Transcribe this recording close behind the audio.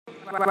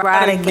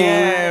Rida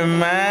again,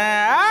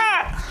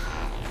 man.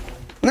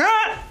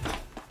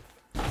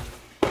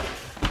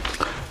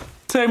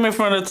 Take me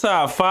from the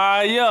top,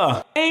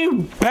 fire.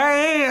 Bang,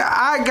 bang,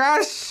 I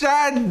got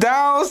shot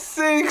down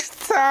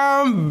 6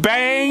 times.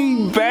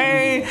 Bang,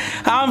 bang,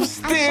 I'm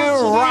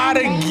still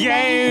Rida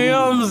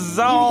game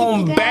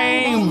zone.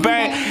 Bang,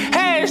 bang.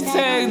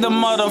 Hashtag the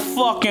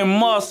motherfucking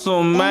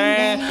muscle,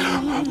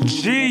 man.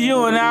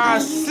 G-U and I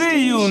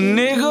see you,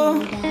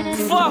 nigga.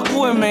 Fuck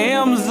with me,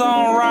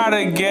 M-Zone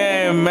Rida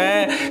again,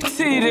 man.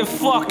 T the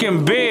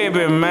fucking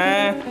baby,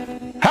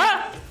 man.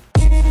 Huh?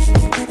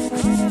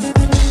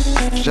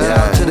 Shout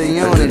out to the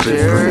unit, you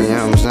heard? You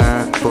know what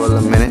I'm saying? For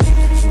a minute.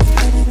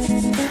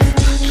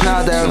 Shout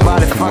out to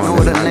everybody fucking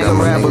with the nigga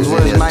rappers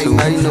with his night.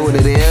 Now you know what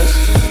it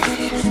is.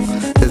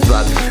 It's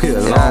about to be a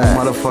long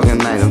motherfucking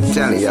night. I'm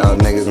telling y'all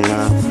niggas,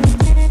 man.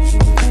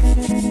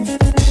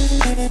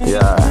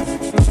 Yeah.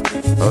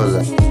 Hold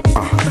up.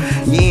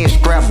 You ain't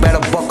strapped, better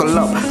buckle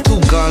up.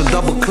 2 guns,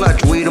 double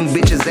clutch. Weed them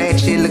bitches at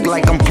shit, look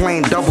like I'm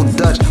playing double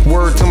dutch.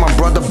 Word to my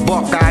brother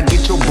Buck, I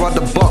get your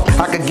brother Buck.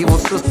 I could give a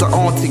sister,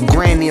 auntie,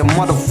 granny, a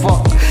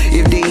motherfucker.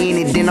 If they in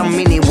it, then I'm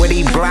in it. Where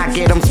they block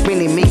at, I'm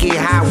spinning. Make it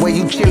hot where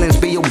you chillin'.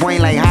 Spill your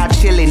brain like hot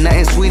chili.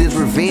 Nothing sweet as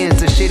revenge.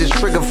 The shit is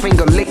trigger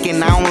finger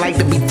licking. I don't like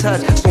to be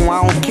touched, so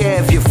I don't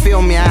care if you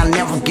feel me. I'll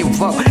never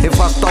give up. If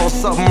I start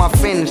something, I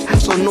finish.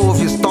 So know if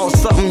you start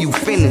something, you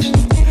finish.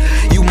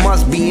 You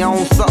must be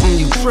on something,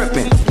 you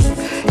trippin'.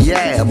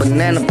 Yeah,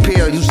 banana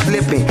peel, you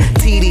slippin'.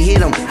 TD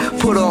hit him,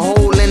 put a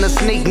hole in a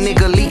snake,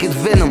 nigga, leak his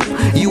venom.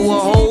 You a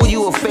hoe,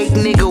 you a fake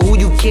nigga, who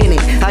you kidding?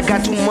 I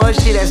got too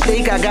much shit at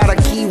stake, I gotta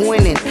keep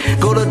winning.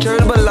 Go to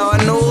church, but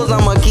Lord knows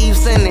I'ma keep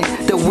sinning.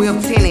 The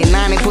whip tinted,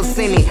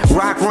 90% it,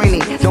 rock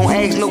rented. Don't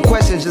ask no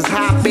questions, just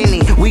hop in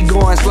it. We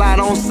go and slide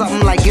on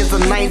something like it's the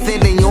 9th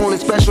ending. You only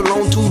special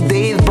on 2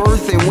 days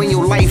birth and when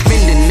your life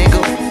ending,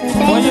 nigga.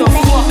 When your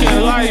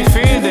fucking life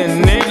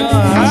ending, nigga,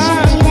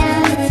 huh?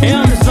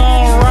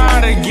 M-Zone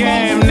Rida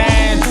game,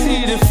 man.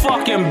 T the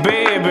fucking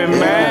baby,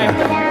 man.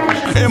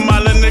 And my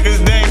little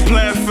niggas, they ain't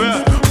playing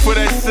fair. For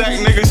that sack,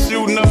 niggas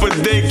shooting up a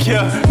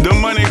daycare. The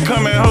money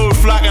coming, hoes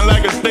flocking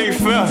like a state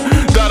fair.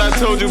 Thought I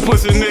told you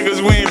pussy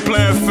niggas, we ain't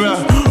playing fair.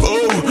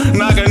 Ooh,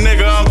 knock a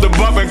nigga off the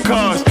bumping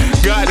cars.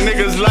 Got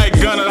niggas like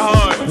Gunna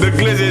hard. The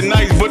glizzy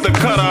nice, but the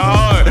cutter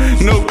hard.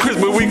 No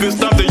Christmas, we could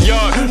stomp the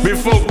yard.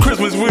 Before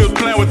Christmas, we was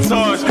playing with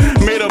toys.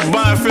 Made a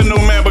bond, fit no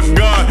man but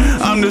God.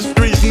 I'm the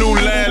streets' new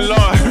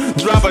landlord.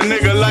 Drop a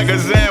nigga like a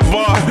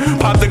Zambar.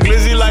 Pop the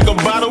glizzy like a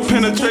bottle.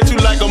 Penetrate you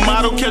like a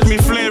model. Catch me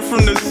fleeing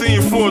from the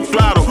scene for a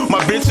throttle.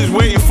 My bitch is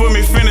waiting for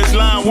me, finish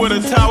line with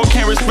a towel.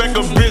 Can't respect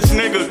a bitch,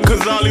 nigga,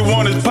 cause all he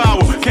want is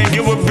power. Can't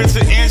give a bitch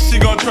an inch, she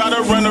gon' try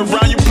to run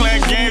around. You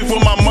playing games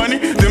with my money,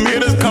 them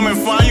hitters come and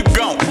find you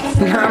gone.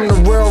 I'm the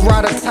real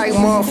Rida type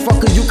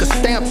motherfucker, you can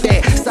stamp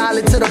that.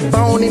 Solid to the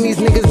bone, and these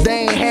niggas,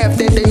 they ain't half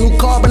that. They new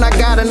carbon, I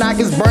gotta knock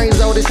his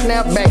brains out, his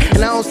snapback. And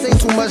I don't say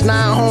too much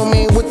now, home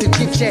ain't with the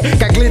chit chat.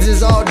 Got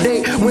glitzes all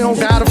day, we don't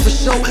got it for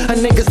show. A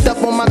nigga step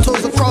on my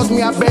toes across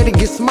me, I better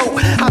get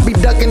smoked. I be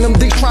ducking them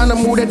dicks, trying to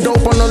move that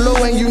dope on the low.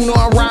 And you know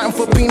I'm riding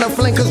for peanut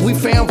flame, cause we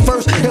fam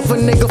first. If a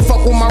nigga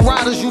fuck with my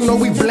riders, you know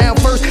we blam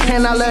first.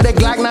 And I love that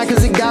Glock 9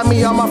 cause it got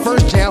me on my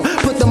first jam.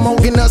 Put the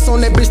Mogan nuts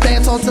on that bitch,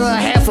 dance on to a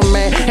half a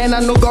man. And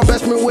I know God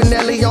bless me with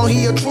Nelly on,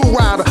 he a true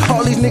rider.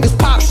 All these niggas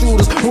pop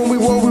shooters, when we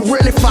roll we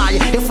really fire.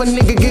 If a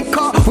nigga get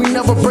caught, we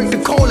never break the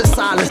cold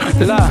silence.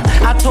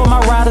 I told my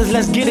riders,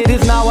 let's get it,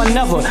 it's now or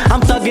never.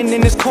 I'm thugging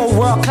in this cold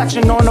world,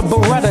 clutching on a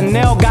Beretta.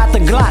 Nell got the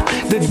Glock,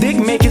 the dick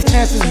make his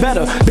chances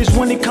better. Bitch,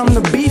 when it come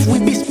to beef, we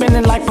be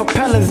spinning like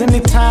propellers any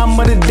time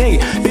of the day.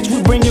 Bitch,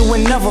 we bring it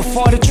whenever.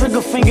 For the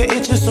trigger finger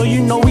itching, so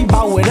you know we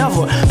bout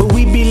whatever. But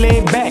we be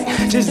laid back,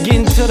 just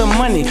getting to the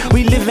money.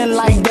 We living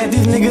like that,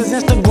 these niggas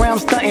Instagram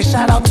stunting.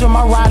 Shout out to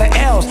my Rida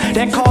L's,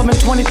 that Carbon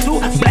 22,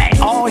 black,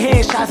 all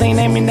headshots ain't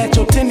aiming at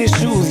your tennis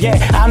shoes. Yeah,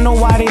 I know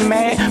why they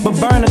mad, but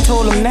Burner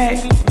told them that.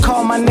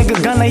 Call my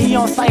nigga Gunna, he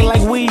on sight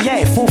like we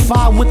at.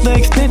 4-5 with the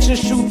extension,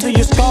 shoot till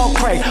your skull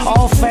crack.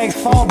 All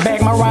facts, fall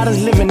back, my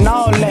riders living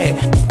all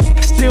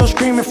that. Still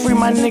screaming free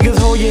my niggas,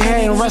 hold your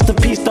head. And rest in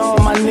peace to all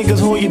my niggas,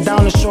 hold you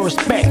down and show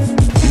respect.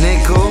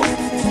 Nickel,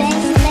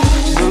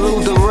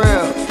 salute the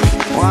real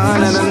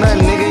 100 or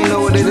nothing, nigga, you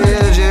know what it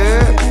is, yeah.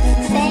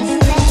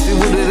 See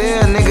what it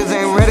is, niggas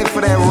ain't ready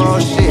for that raw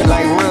shit,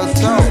 like real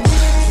talk.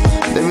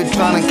 They been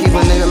trying to keep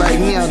a nigga like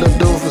me out the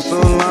door for so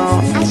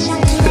long.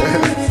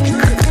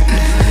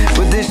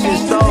 But this shit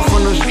start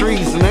from the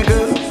streets,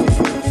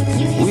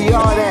 nigga. We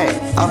are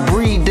that, I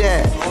breed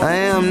that, I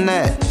am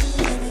that.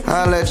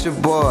 Holla at your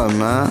boy,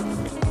 man.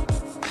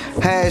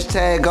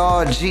 Hashtag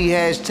RG,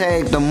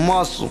 hashtag the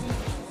muscle.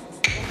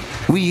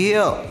 We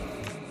here.